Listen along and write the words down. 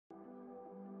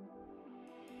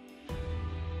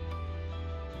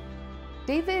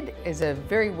David is a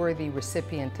very worthy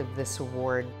recipient of this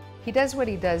award. He does what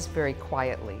he does very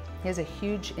quietly. He has a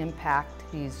huge impact.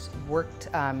 He's worked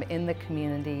in the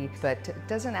community, but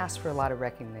doesn't ask for a lot of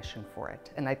recognition for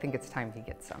it. And I think it's time he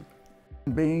gets some.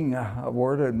 Being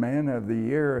awarded Man of the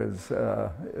Year is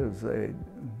a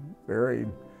very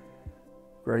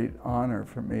great honor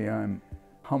for me. I'm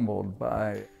humbled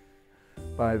by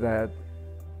that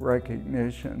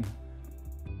recognition.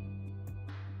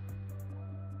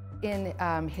 In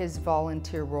his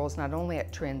volunteer roles, not only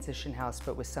at Transition House,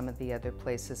 but with some of the other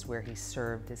places where he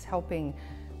served, is helping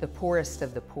the poorest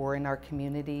of the poor in our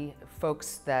community,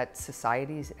 folks that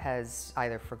society has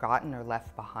either forgotten or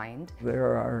left behind.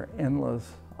 There are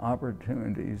endless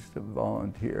opportunities to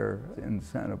volunteer in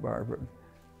Santa Barbara.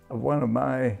 One of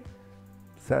my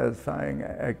satisfying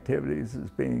activities is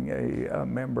being a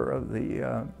member of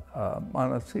the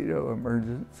Montecito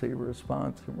Emergency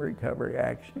Response and Recovery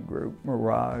Action Group,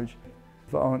 Mirage,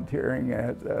 volunteering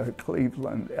at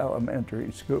Cleveland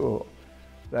Elementary School.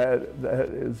 That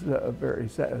is very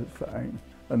satisfying.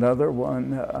 Another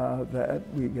one that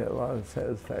we get a lot of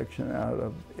satisfaction out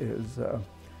of is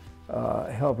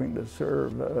helping to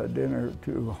serve dinner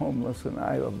to homeless in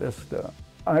Isla Vista.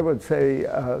 I would say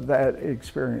that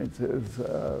experience is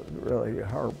really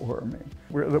heartwarming.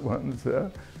 We're the ones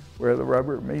where the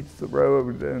rubber meets the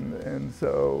road, and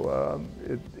so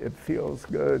it feels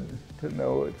good to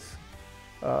know it's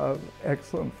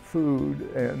excellent food,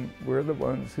 and we're the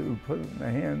ones who put it in the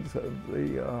hands of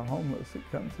the homeless that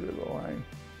come through the line.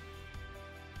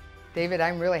 David,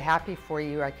 I'm really happy for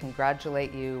you. I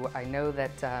congratulate you. I know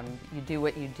that you do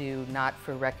what you do not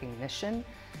for recognition,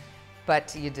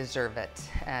 but you deserve it,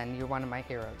 and you're one of my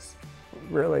heroes.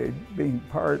 Really being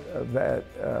part of that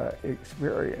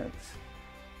experience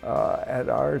at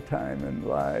our time in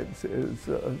lives is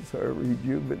sort of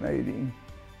rejuvenating,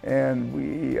 and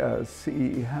we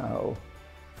see how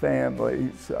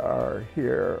families are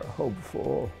here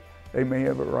hopeful. They may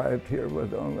have arrived here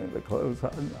with only the clothes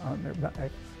on their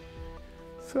backs.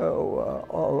 So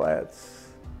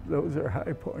those are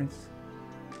high points.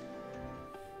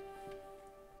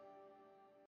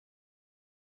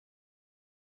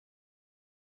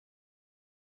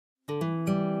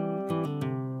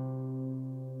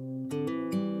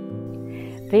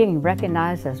 Being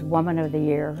recognized as Woman of the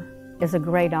Year is a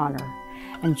great honor,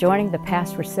 and joining the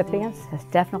past recipients has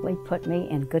definitely put me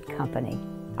in good company.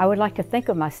 I would like to think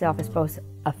of myself as both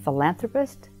a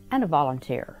philanthropist and a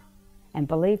volunteer. And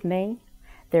believe me,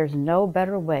 there's no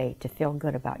better way to feel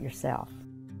good about yourself.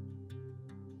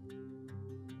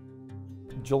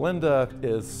 Jalinda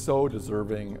is so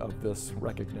deserving of this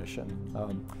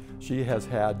recognition. She has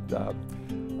had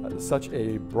such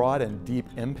a broad and deep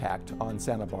impact on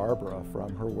Santa Barbara,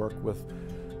 from her work with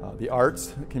the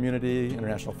arts community,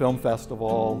 International Film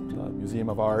Festival, Museum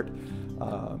of Art.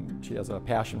 She has a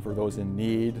passion for those in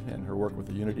need and her work with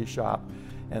the Unity Shop.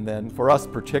 And then for us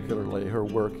particularly, her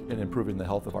work in improving the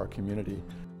health of our community.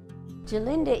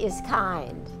 Jalinda is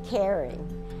kind, caring,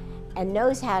 and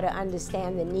knows how to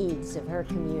understand the needs of her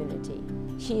community.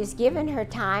 She has given her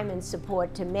time and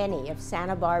support to many of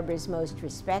Santa Barbara's most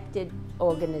respected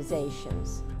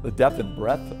organizations. The depth and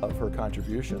breadth of her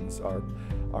contributions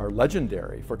are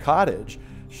legendary. For Cottage,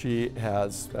 she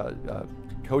has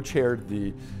co-chaired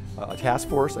the task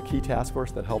force, a key task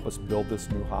force that helped us build this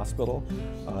new hospital.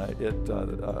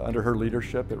 Under her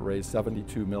leadership, it raised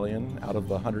 $72 million out of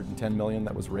the $110 million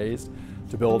that was raised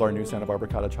to build our new Santa Barbara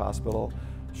Cottage Hospital.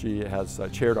 She has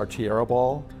chaired our Tierra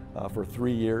Ball for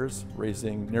 3 years,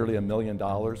 raising nearly $1 million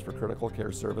for critical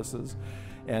care services.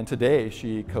 And today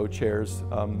she co-chairs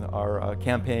our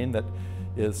campaign that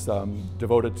is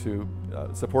devoted to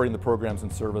supporting the programs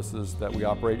and services that we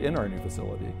operate in our new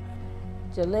facility.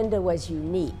 Jalinda was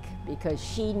unique because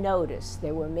she noticed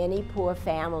there were many poor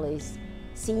families,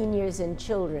 seniors and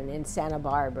children in Santa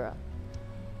Barbara.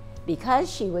 Because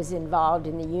she was involved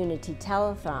in the Unity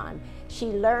Telethon, she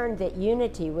learned that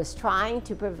Unity was trying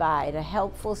to provide a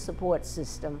helpful support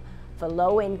system for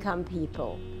low-income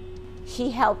people.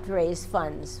 She helped raise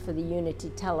funds for the Unity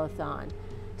Telethon,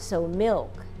 so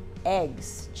milk,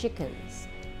 eggs, chickens,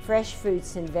 fresh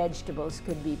fruits and vegetables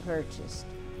could be purchased.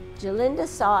 Jalinda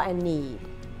saw a need.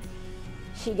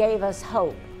 She gave us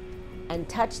hope and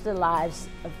touched the lives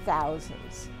of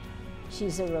thousands.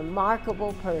 She's a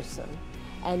remarkable person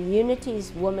and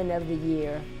Unity's Woman of the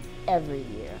Year every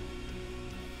year.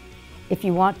 If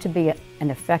you want to be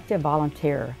an effective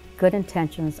volunteer, good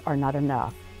intentions are not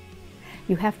enough.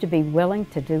 You have to be willing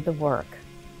to do the work.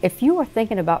 If you are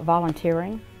thinking about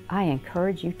volunteering, I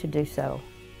encourage you to do so.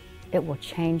 It will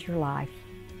change your life,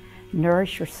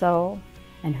 nourish your soul,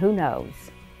 and who knows,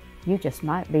 You just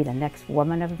might be the next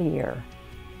Woman of the Year.